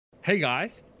Hey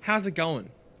guys, how's it going?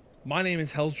 My name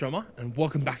is HellzDrummer and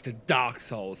welcome back to Dark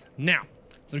Souls. Now,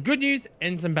 some good news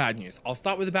and some bad news. I'll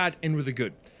start with the bad, end with the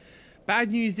good.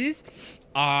 Bad news is,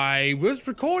 I was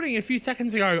recording a few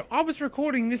seconds ago. I was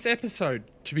recording this episode,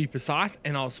 to be precise,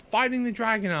 and I was fighting the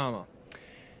dragon armor.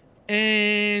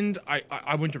 And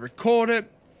I went to record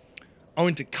it. I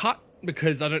went to cut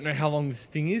because I don't know how long this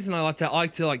thing is, and I like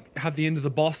to have the end of the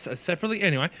boss separately.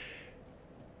 Anyway,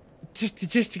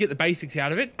 just to get the basics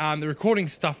out of it, the recording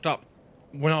stuffed up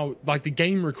when the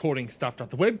game recording stuffed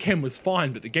up. The webcam was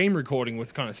fine, but the game recording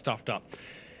was kind of stuffed up.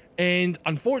 And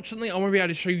unfortunately, I won't be able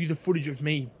to show you the footage of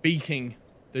me beating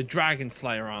the Dragon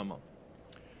Slayer armor.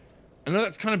 I know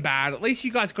that's kind of bad. At least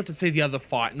you guys got to see the other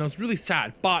fight, and I was really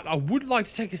sad. But I would like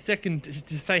to take a second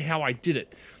to say how I did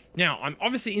it. Now, I'm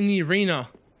obviously in the arena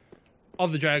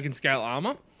of the Dragon Scale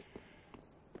armor,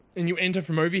 and you enter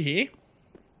from over here.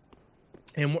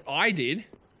 And what I did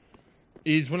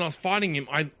is when I was fighting him,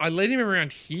 I led him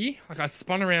around here. Like, I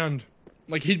spun around,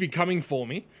 like he'd be coming for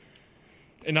me.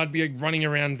 And I'd be running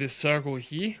around this circle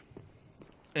here.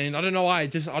 And I don't know why, I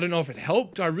don't know if it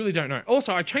helped. I really don't know.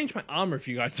 Also, I changed my armor, if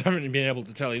you guys haven't been able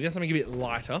to tell you. There's something a bit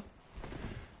lighter.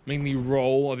 Make me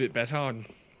roll a bit better. And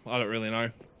I don't really know.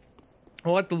 I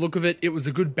like the look of it. It was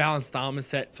a good balanced armor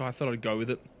set, so I thought I'd go with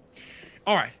it.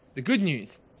 Alright, the good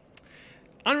news.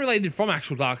 Unrelated from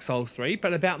actual Dark Souls 3,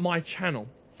 but about my channel.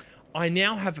 I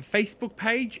now have a Facebook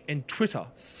page and Twitter.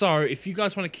 So if you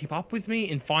guys want to keep up with me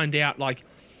and find out, like,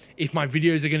 if my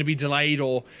videos are going to be delayed,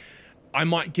 or I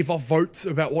might give off votes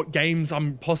about what games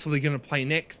I'm possibly going to play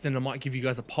next, and I might give you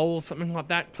guys a poll or something like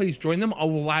that, please join them. I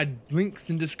will add links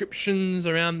and descriptions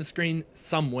around the screen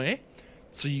somewhere,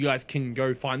 so you guys can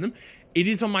go find them. It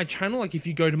is on my channel. Like, if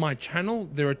you go to my channel,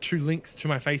 there are 2 links to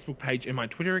my Facebook page and my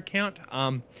Twitter account.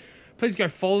 Please go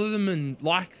follow them and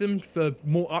like them for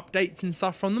more updates and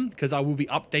stuff from them, because I will be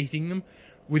updating them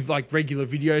with like regular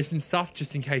videos and stuff,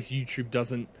 just in case YouTube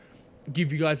doesn't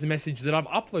give you guys the message that I've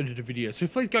uploaded a video. So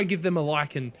please go give them a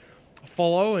like and a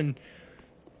follow, and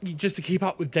just to keep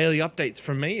up with daily updates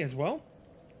from me as well.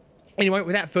 Anyway,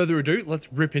 without further ado,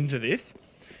 let's rip into this.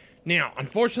 Now,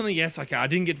 unfortunately, yes, okay, I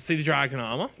didn't get to see the dragon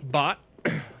armor, but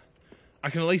I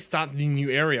can at least start the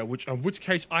new area, of which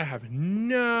case I have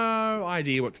no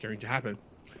idea what's going to happen.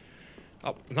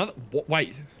 Oh,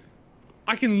 wait.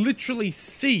 I can literally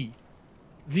see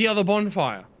the other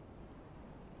bonfire.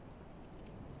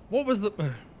 What was the...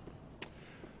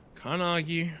 Can't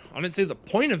argue. I didn't see what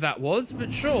the point of that was,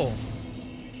 but sure.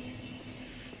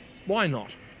 Why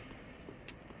not?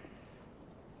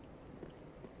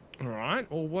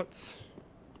 Alright, well, what's...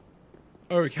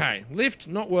 Okay, lift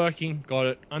not working. Got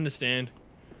it. Understand.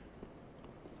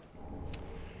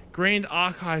 Grand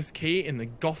Archives key and the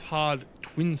Gothard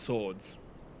twin swords.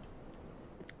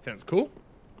 Sounds cool.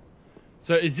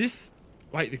 So is this...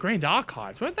 Wait, the Grand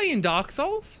Archives. Weren't they in Dark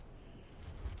Souls?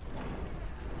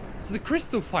 So the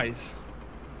crystal place.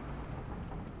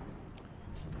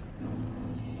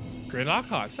 Grand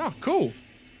Archives. Oh, cool.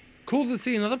 Cool to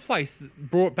see another place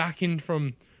that brought back in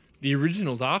from the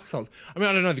original Dark Souls. I mean,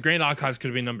 I don't know. The Grand Archives could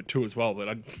have been number 2 as well, but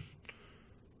I...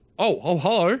 Oh,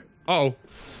 hello. Uh-oh.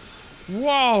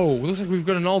 Whoa. Looks like we've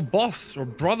got an old boss or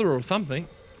brother or something.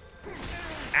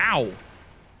 Ow.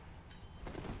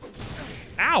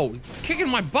 Ow. He's kicking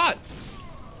my butt.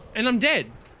 And I'm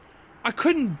dead. I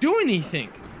couldn't do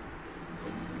anything.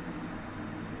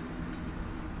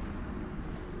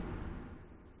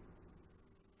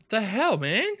 The hell,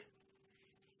 man?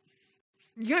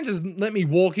 You can't just let me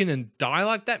walk in and die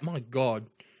like that? My God.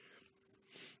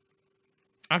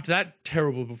 After that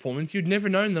terrible performance, you'd never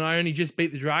known that I only just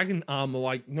beat the dragon armor,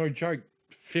 like, no joke,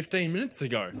 15 minutes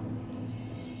ago.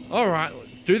 Alright,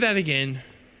 let's do that again.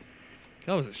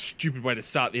 That was a stupid way to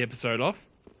start the episode off.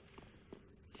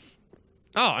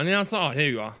 Oh, and now it's not... Oh, here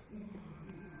you are.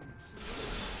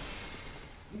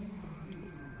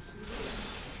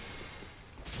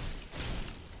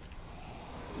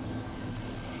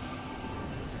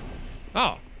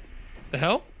 Oh. The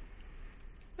hell?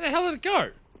 Where the hell did it go?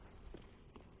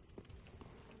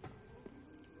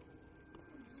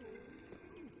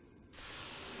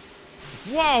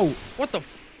 Whoa! What the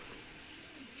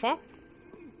fuck?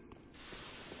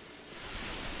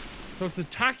 So it's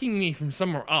attacking me from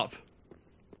somewhere up.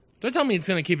 Don't tell me it's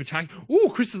gonna keep attacking. Ooh,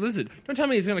 Crystal Lizard. Don't tell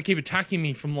me it's gonna keep attacking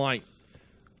me from, like,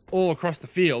 all across the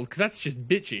field, because that's just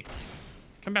bitchy.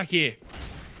 Come back here.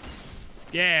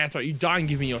 Yeah, that's right. You die and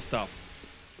give me your stuff.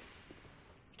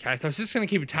 Okay, so it's just gonna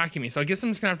keep attacking me, so I guess I'm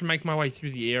just gonna have to make my way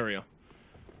through the area.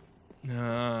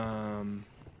 Oh,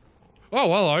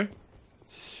 hello.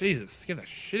 Jesus, scared the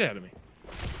shit out of me.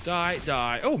 Die,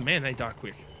 die. Oh man, they die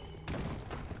quick.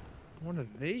 What are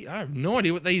these? I have no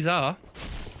idea what these are.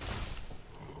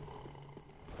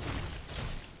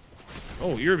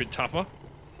 Oh, you're a bit tougher.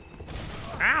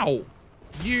 Ow!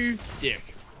 You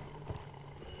dick.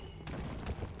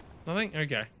 Nothing?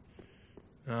 Okay.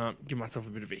 Give myself a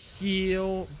bit of a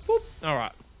heal. Boop.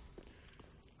 Alright.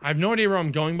 I have no idea where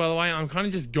I'm going, by the way. I'm kind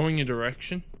of just going a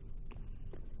direction.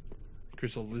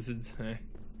 Crystal lizards. Eh.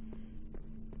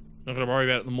 Not gonna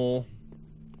worry about them all.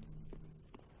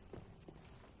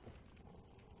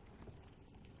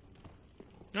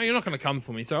 No, you're not gonna come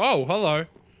for me, so... Oh, hello.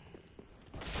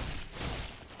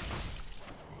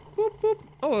 Boop, boop.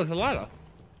 Oh, there's a ladder.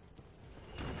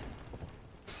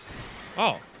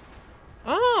 Oh.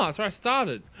 Ah, that's where I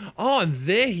started. Oh, and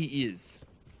there he is.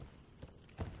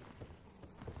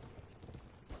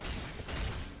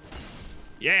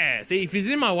 Yeah, see, if he's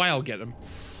in my way, I'll get him.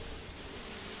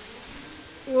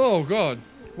 Oh, God.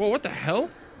 Whoa, what the hell?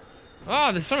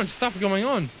 Ah, there's so much stuff going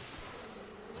on.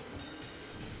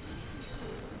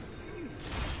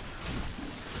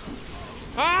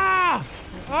 Ah!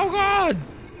 Oh, God!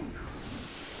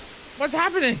 What's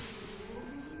happening?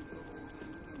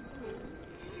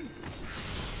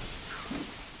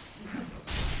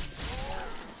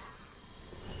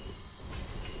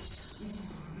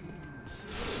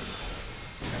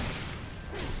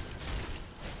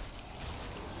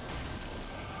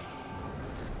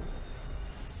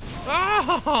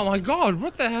 Oh my God,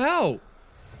 what the hell?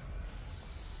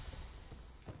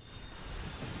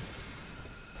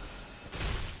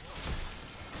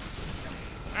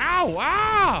 Ow,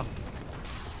 ah!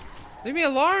 Leave me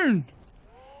alone.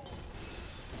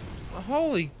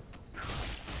 Holy.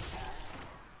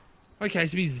 Okay,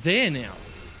 so he's there now.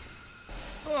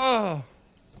 Oh.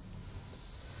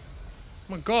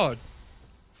 My God.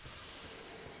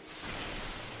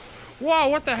 Whoa,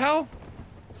 what the hell?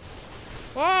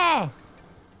 Oh!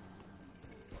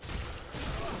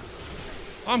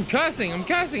 I'm cursing,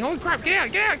 holy crap, get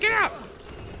out, get out, get out!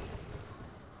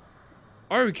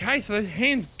 Okay, so those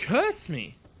hands curse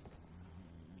me.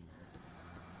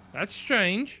 That's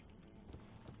strange.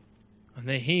 And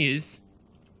there he is.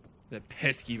 The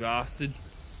pesky bastard.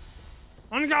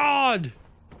 On guard!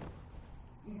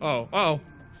 Oh, oh.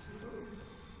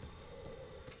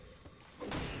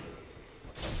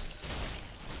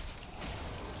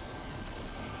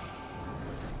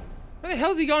 Where the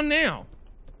hell's he gone now?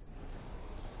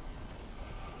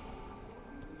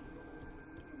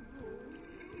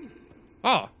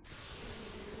 Oh.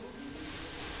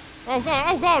 Oh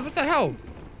God, what the hell?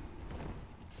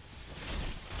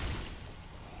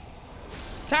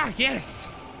 Attack, yes!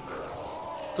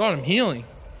 God, I'm healing.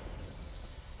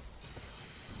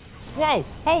 Whoa,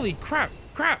 holy crap,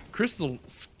 crystal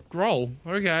scroll,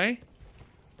 okay.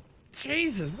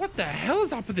 Jesus, what the hell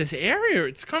is up with this area?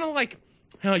 It's kind of like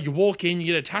how you walk in, you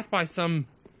get attacked by some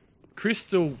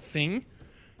crystal thing,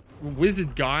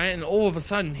 wizard guy, and all of a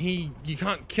sudden you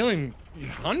can't kill him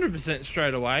 100%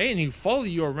 straight away, and he'll follow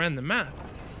you around the map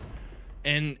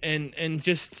and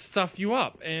just stuff you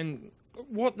up. And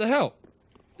what the hell?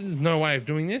 There's no way of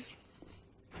doing this.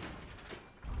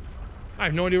 I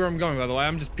have no idea where I'm going, by the way.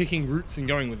 I'm just picking routes and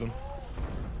going with them.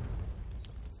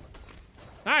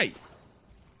 Hey!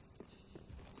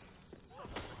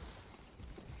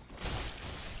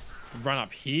 Run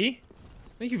up here?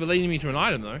 Thank you for leading me to an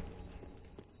item, though.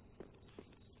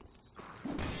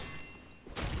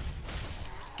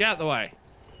 Get out the way.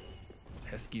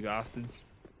 Pesky bastards.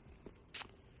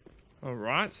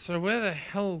 Alright, so where the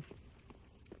hell...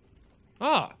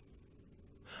 Ah.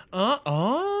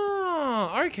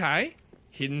 Okay.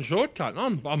 Hidden shortcut.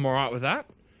 I'm alright with that.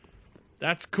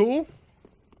 That's cool.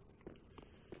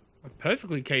 I'm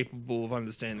perfectly capable of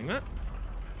understanding that.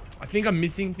 I think I'm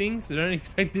missing things, so don't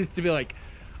expect this to be like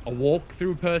a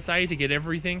walkthrough per se to get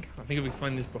everything. I think I've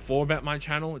explained this before about my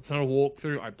channel. It's not a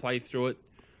walkthrough, I play through it.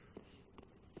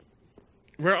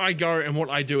 Where I go and what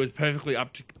I do is perfectly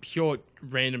up to pure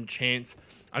random chance.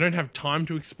 I don't have time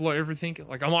to explore everything.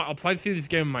 Like, I'll play through this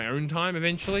game in my own time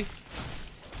eventually.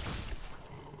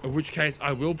 In which case,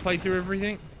 I will play through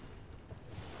everything.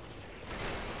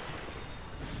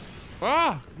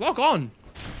 Ah, lock on.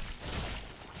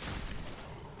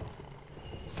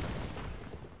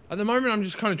 At the moment, I'm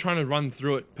just kind of trying to run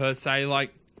through it per se.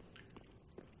 Like,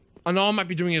 I know I might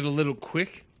be doing it a little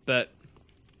quick, but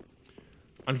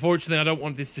unfortunately, I don't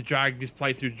want this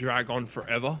playthrough to drag on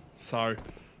forever. So,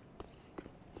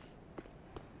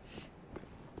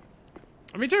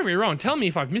 I mean, don't get me wrong. Tell me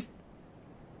if I've missed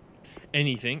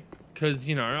anything, because,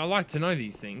 you know, I like to know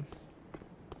these things.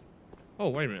 Oh,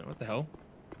 wait a minute. What the hell?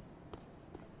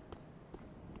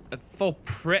 It's so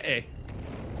pretty.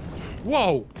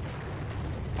 Whoa!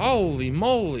 Holy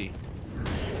moly!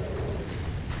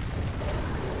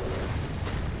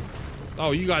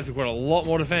 Oh, you guys have got a lot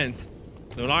more defense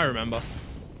than what I remember.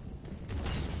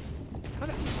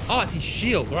 Oh, it's his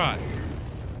shield, right.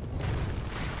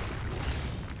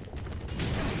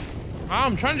 Oh,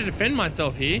 I'm trying to defend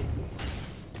myself here.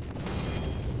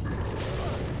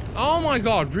 Oh my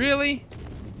god, really?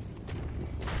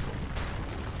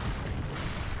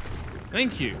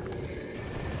 Thank you.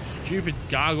 Stupid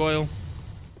gargoyle.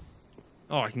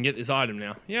 Oh, I can get this item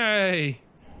now. Yay.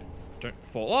 Don't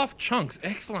fall off. Chunks.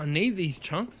 Excellent. I need these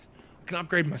chunks. I can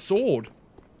upgrade my sword.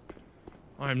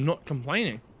 I am not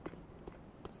complaining.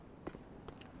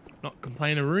 Not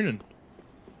complaining.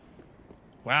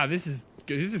 Wow, this is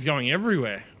going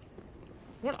everywhere.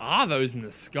 What are those in the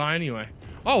sky anyway?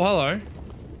 Oh, hello.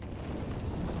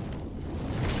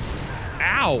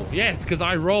 Ow. Yes, because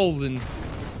I rolled and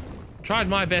tried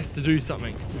my best to do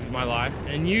something with my life,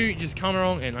 and you just come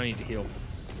along and I need to heal.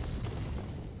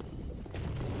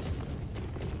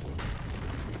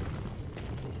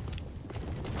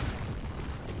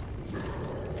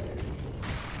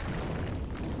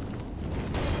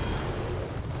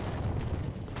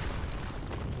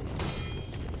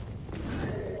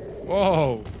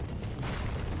 Whoa.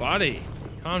 Buddy,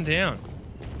 calm down.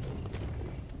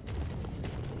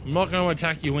 I'm not going to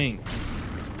attack your wing.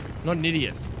 I'm not an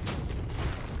idiot.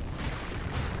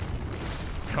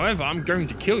 However, I'm going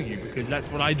to kill you because that's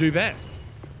what I do best.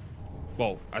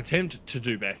 Well, attempt to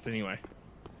do best anyway.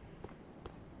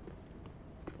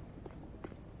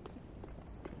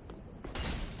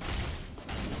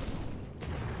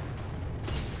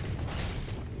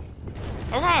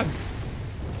 Oh god!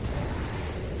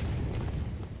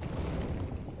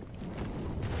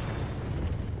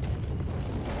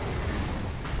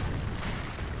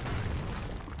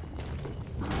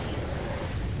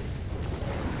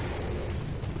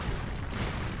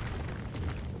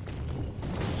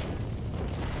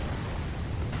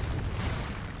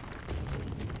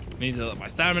 Need to let my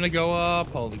stamina go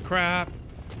up. Holy crap.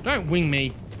 Don't wing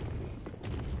me.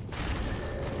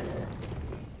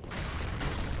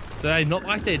 Do they not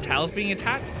like their tails being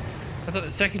attacked? That's like the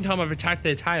second time I've attacked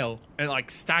their tail and it like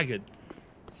staggered.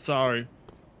 So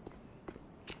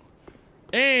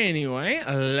anyway,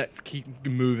 let's keep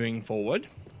moving forward.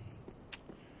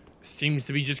 Seems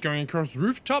to be just going across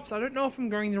rooftops. I don't know if I'm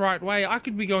going the right way. I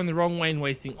could be going the wrong way and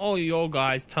wasting all your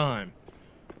guys' time.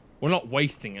 Well, not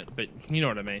wasting it, but you know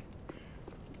what I mean.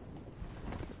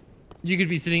 You could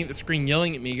be sitting at the screen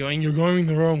yelling at me going, "You're going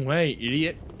the wrong way,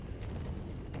 idiot."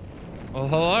 Oh,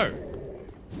 hello.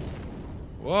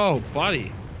 Whoa,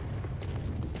 buddy.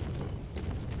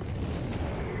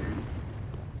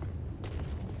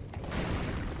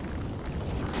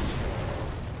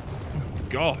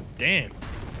 God damn.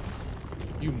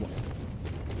 You...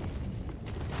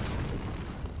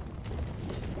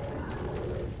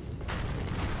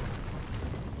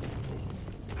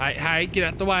 Hey, get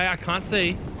out the way. I can't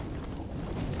see.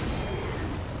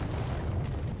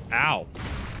 Ow.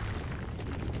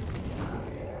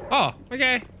 Oh,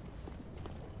 okay.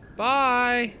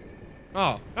 Bye.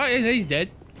 Oh, yeah, he's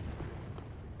dead.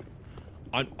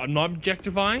 I'm not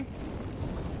objectifying.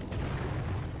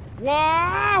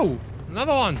 Wow!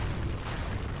 Another one.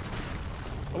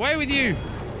 Away with you,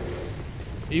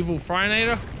 evil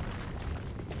Frinator.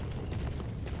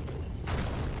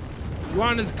 You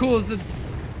aren't as cool as the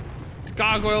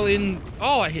gargoyle in...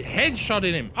 Oh, I hit headshot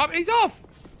in him. Oh, he's off.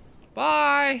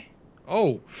 Bye.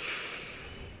 Oh.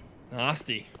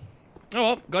 Nasty. Oh,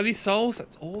 well, got his souls.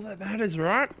 That's all that matters,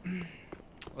 right?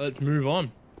 Let's move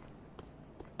on.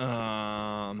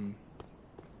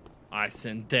 Ice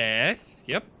and death.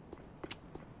 Yep.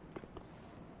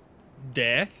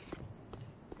 Death.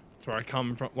 That's where I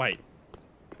come from. Wait.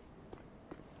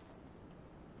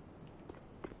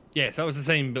 Yes, that was the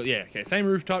same, but yeah, okay. Same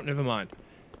rooftop, never mind.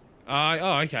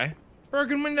 Oh, okay.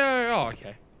 Broken window. Oh,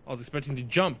 okay. I was expecting to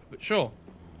jump, but sure.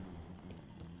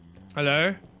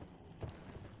 Hello?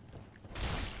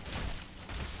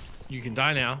 You can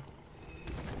die now.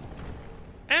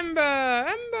 Ember!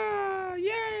 Ember!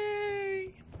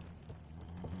 Yay!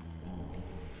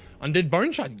 Undead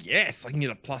Bone Shard. Yes, I can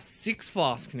get a +6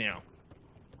 flask now.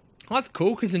 Oh, that's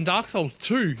cool, because in Dark Souls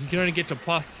 2, you can only get to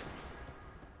 +5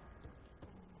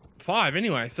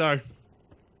 anyway, so... I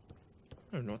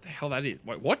don't know what the hell that is.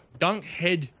 Wait, what? Dunk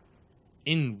head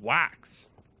in wax.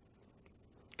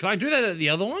 Can I do that at the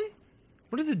other one?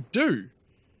 What does it do?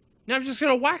 Now I've just got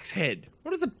a wax head.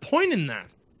 What is the point in that?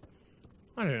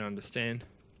 I don't understand.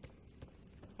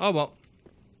 Oh, well.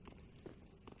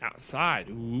 Outside.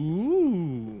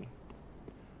 Ooh.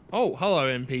 Oh, hello,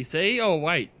 NPC. Oh,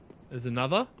 wait. There's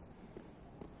another.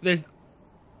 There's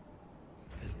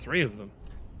 3 of them.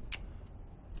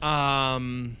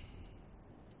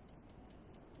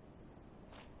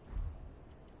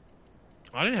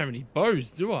 I don't have any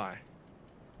bows, do I?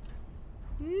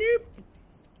 Nope.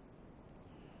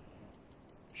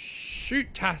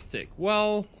 Shoot-tastic.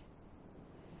 Well,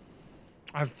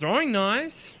 I have throwing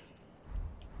knives.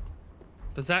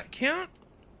 Does that count?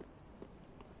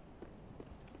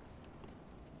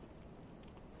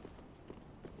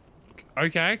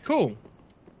 Okay, cool.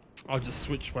 I'll just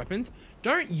switch weapons.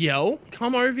 Don't yell.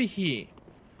 Come over here.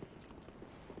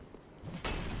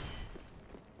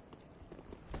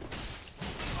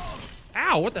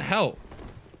 Ow, what the hell?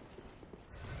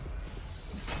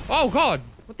 Oh god.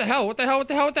 What the hell? What the hell? What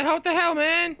the hell? What the hell? What the hell,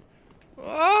 man?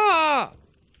 Ah!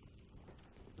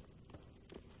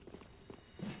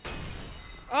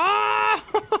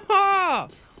 Ah!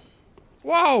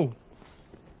 Whoa!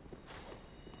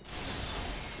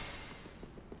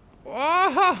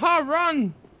 Ah,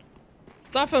 run!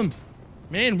 Stuff him!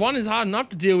 Man, one is hard enough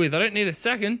to deal with. I don't need a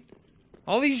second.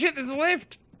 Holy shit, there's a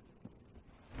lift!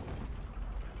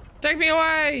 Take me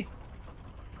away!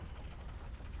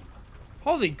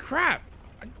 Holy crap!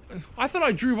 I thought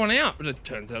I drew one out, but it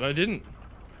turns out I didn't.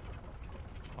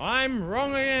 I'm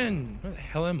wrong again. Where the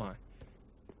hell am I?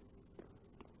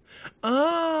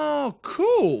 Oh,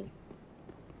 cool.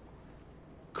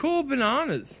 Cool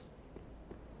bananas.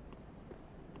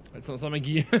 That's not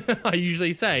something I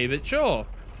usually say, but sure.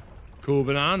 Cool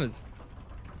bananas.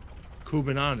 Cool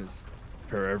bananas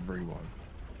for everyone.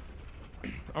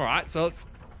 Alright, so let's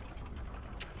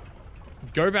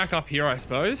go back up here, I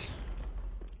suppose.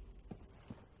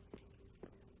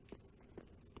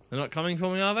 They're not coming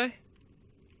for me, are they?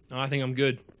 No, I think I'm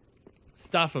good.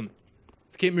 Stuff them.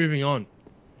 Let's keep moving on.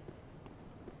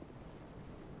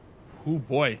 Oh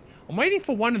boy. I'm waiting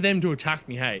for one of them to attack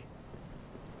me, hey.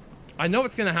 I know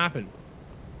what's gonna happen.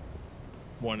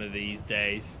 One of these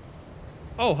days.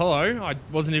 Oh, hello. I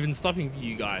wasn't even stopping for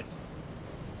you guys.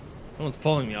 No one's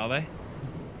following me, are they?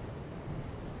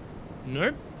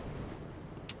 Nope.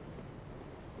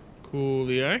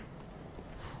 Coolio.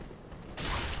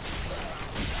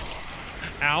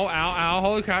 Ow, ow, ow.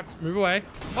 Holy crap. Move away.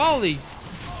 Holy.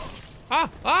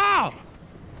 Ah, ah.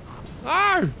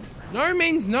 Oh. No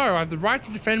means no. I have the right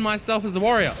to defend myself as a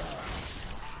warrior.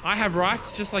 I have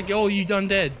rights just like all you done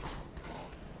dead.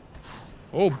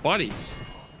 Oh, buddy.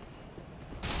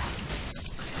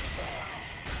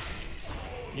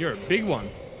 You're a big one.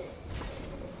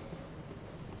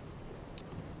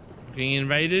 Getting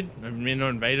invaded? I mean, not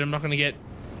invaded. I'm not gonna get...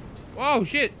 Whoa,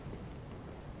 shit.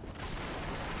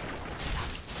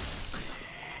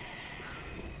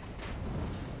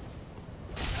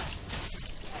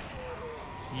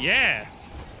 Yes.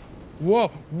 Whoa,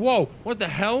 whoa. What the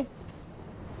hell?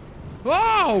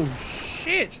 Oh,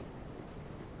 shit.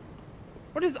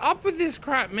 What is up with this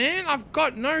crap, man? I've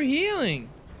got no healing.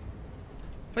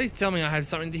 Please tell me I have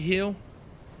something to heal.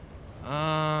 No,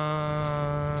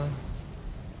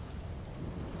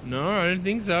 I don't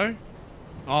think so.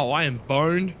 Oh, I am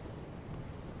boned.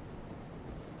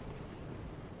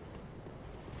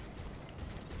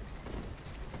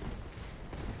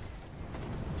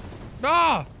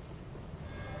 Ah!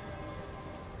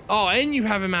 Oh, and you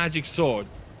have a magic sword.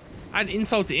 Add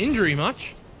insult to injury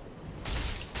much.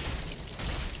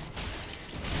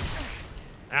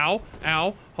 Ow,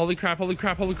 ow. Holy crap, holy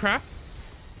crap, holy crap.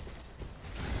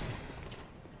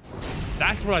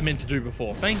 That's what I meant to do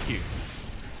before. Thank you.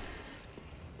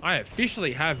 I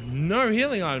officially have no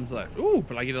healing items left. Ooh,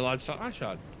 but I get a large ice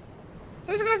shard.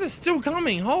 Those guys are still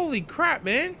coming. Holy crap,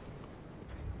 man.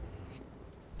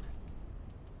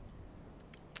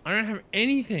 I don't have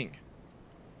anything.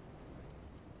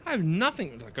 I have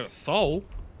nothing. I got a soul.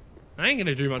 I ain't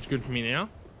gonna do much good for me now.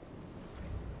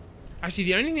 Actually,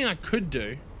 the only thing I could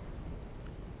do...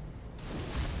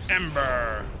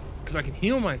 Ember. Because I can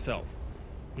heal myself.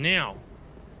 Now.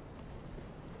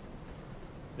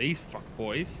 These fuck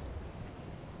boys.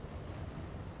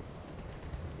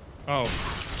 Oh.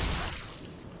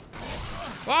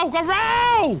 Oh, go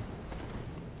roll!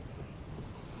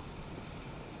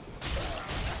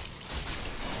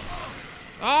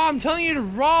 Oh, I'm telling you to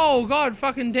roll. God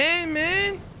fucking damn,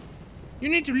 man. You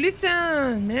need to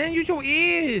listen, man. Use your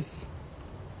ears.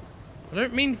 I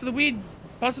don't mean for the weird,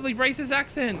 possibly racist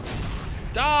accent.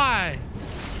 Die.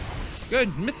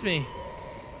 Good, miss me.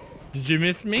 Did you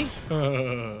miss me?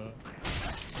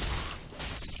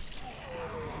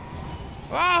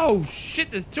 Oh, shit,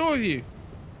 there's two of you.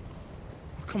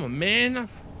 Oh, come on, man.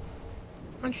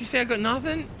 Don't you say I got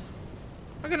nothing?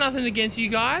 I got nothing against you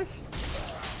guys.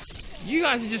 You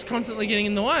guys are just constantly getting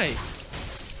in the way.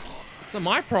 It's not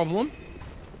my problem.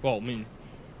 Well, I mean,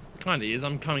 kind of is.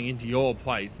 I'm coming into your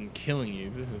place and killing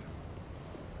you.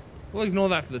 We'll ignore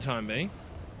that for the time being.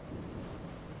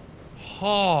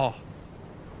 Oh,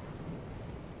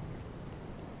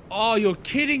 Oh, you're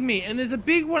kidding me. And there's a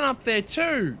big one up there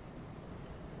too.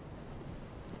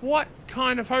 What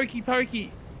kind of hokey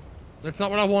pokey? That's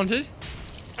not what I wanted.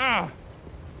 Ah.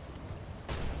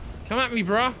 Come at me,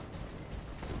 bruh.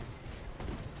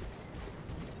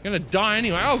 Gonna die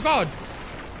anyway. Oh, God.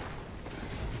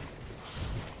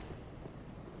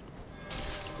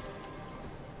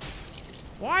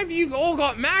 Why have you all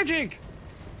got magic?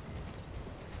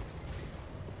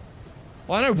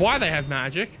 Well, I know why they have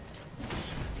magic.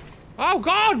 Oh,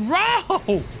 God,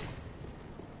 roll!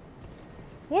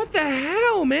 What the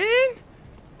hell, man?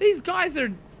 These guys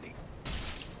are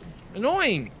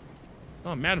annoying.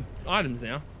 Oh, I'm out of items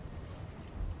now.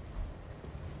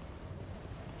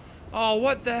 Oh,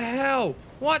 what the hell?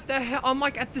 What the hell? I'm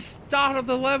like at the start of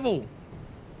the level.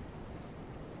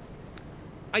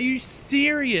 Are you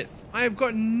serious? I have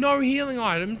got no healing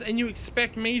items and you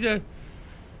expect me to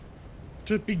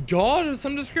be God of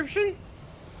some description?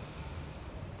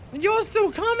 You're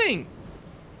still coming.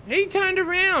 He turned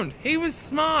around. He was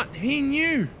smart. He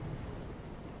knew.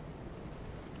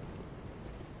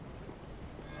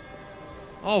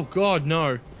 Oh, God,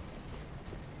 no.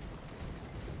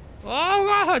 Oh,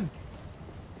 God.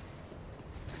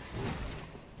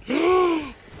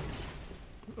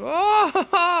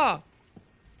 Oh!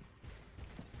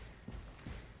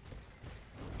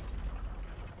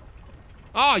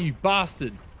 Oh, you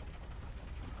bastard.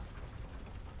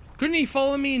 Couldn't he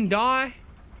follow me and die?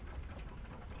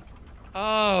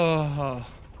 Oh.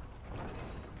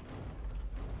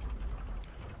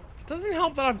 It doesn't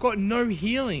help that I've got no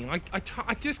healing. I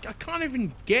can't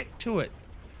even get to it.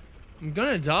 I'm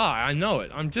gonna die. I know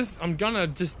it. I'm gonna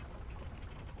just...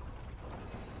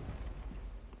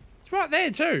 It's right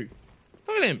there too.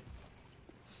 Look at him.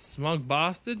 Smug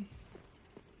bastard.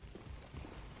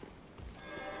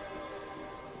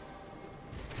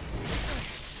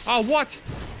 Oh, what?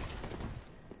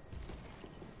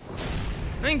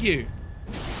 Thank you.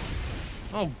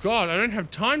 Oh, God, I don't have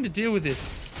time to deal with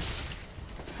this.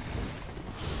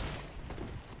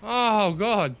 Oh,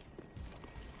 God.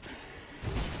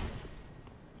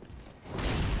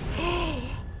 Oh,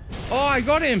 I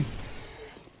got him.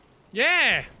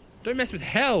 Yeah. Don't mess with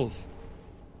Hellz.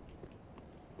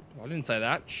 I didn't say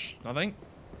that. Shh, nothing.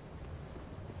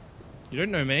 You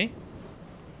don't know me.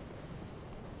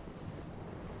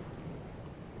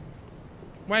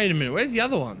 Wait a minute, where's the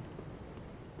other one?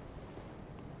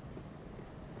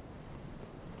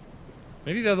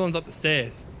 Maybe the other one's up the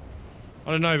stairs.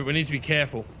 I don't know, but we need to be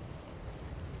careful.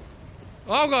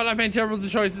 Oh, God, I've made terrible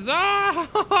choices.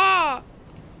 Ah!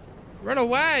 Run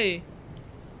away.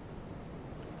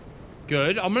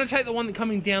 Good. I'm going to take the one that's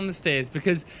coming down the stairs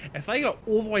because if they go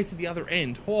all the way to the other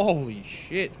end, holy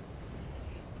shit.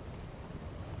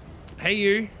 Hey,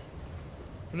 you.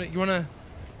 You want to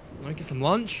get some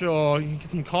lunch or you get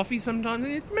some coffee sometime?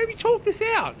 Maybe talk this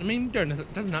out. I mean,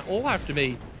 it doesn't all have to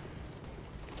be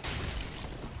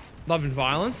love and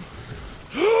violence.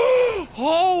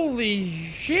 Holy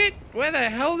shit! Where the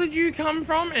hell did you come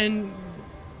from? And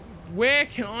where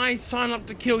can I sign up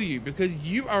to kill you? Because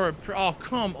you are a oh,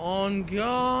 come on,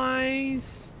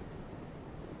 guys.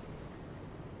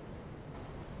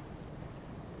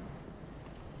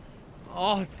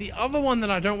 Oh, it's the other one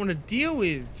that I don't want to deal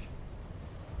with.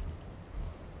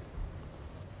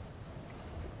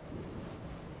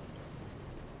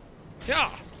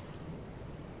 Yeah.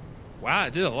 Wow,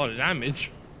 it did a lot of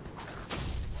damage.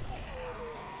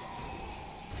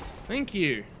 Thank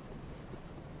you.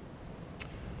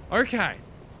 Okay.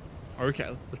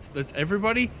 Okay, let's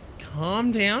everybody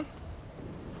calm down.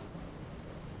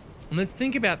 And let's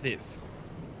think about this.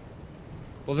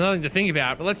 Well, there's nothing to think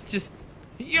about, but let's just...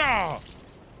 Yeah!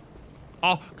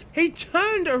 Oh, he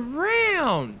turned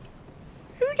around!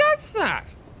 Who does that?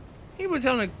 He was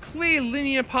on a clear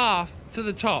linear path to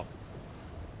the top.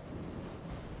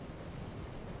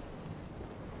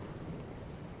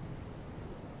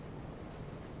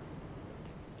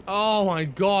 Oh my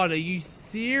God, are you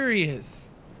serious?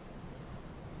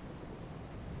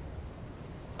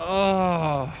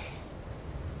 Oh.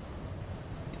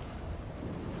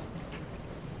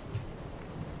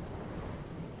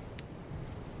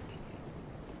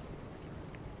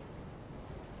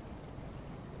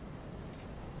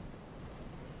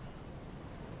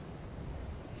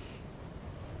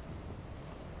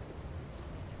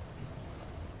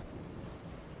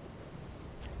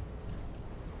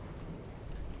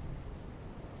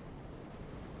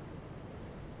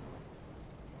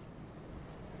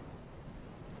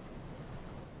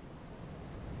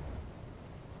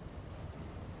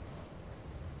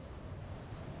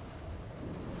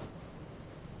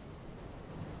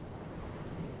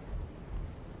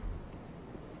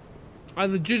 I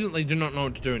legitimately do not know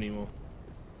what to do anymore.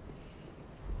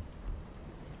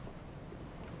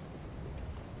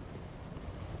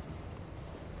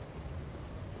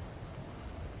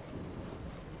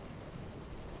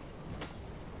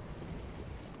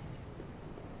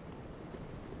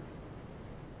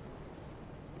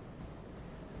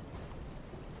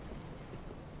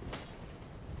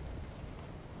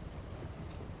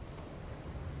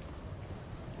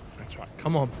 That's right.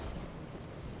 Come on.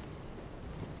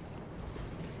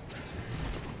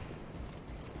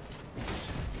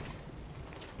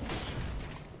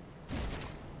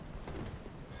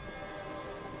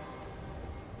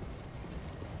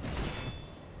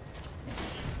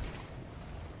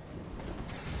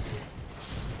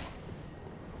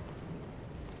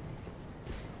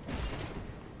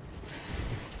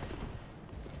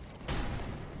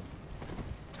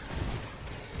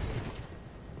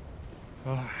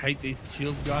 Oh, I hate these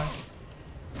shields, guys.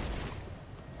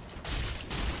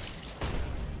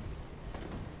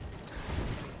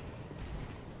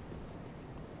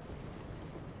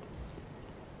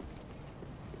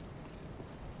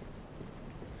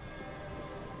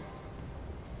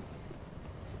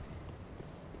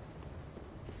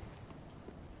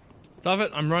 Stuff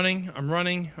it. I'm running. I'm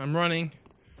running. I'm running.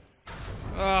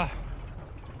 Ah.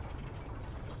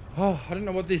 Oh, I don't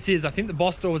know what this is. I think the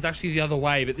boss door was actually the other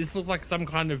way, but this looks like some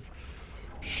kind of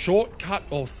shortcut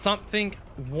or something.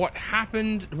 What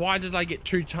happened? Why did I get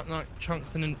two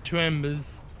chunks and 2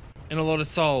 embers and a lot of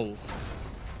souls?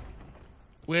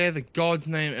 Where the god's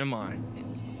name am I?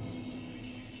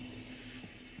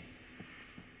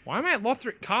 Why am I at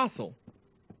Lothric Castle?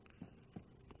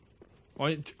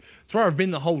 Well, it's where I've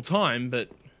been the whole time, but...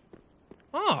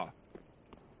 Ah!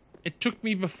 It took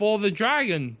me before the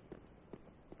dragon.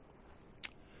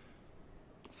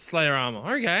 Slayer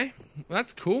armor. Okay,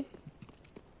 that's cool.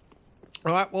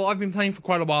 All right, well, I've been playing for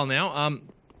quite a while now. I'm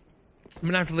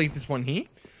gonna have to leave this one here.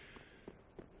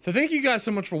 So thank you guys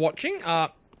so much for watching.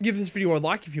 Give this video a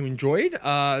like if you enjoyed.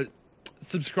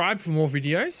 Subscribe for more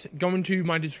videos. Go into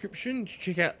my description to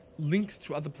check out links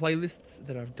to other playlists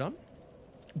that I've done.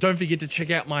 Don't forget to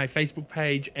check out my Facebook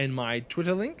page and my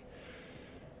Twitter link.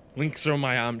 Links are on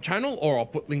my channel, or I'll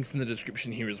put links in the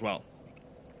description here as well.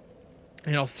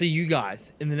 And I'll see you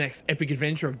guys in the next epic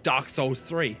adventure of Dark Souls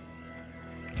 3.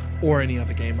 Or any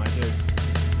other game I do.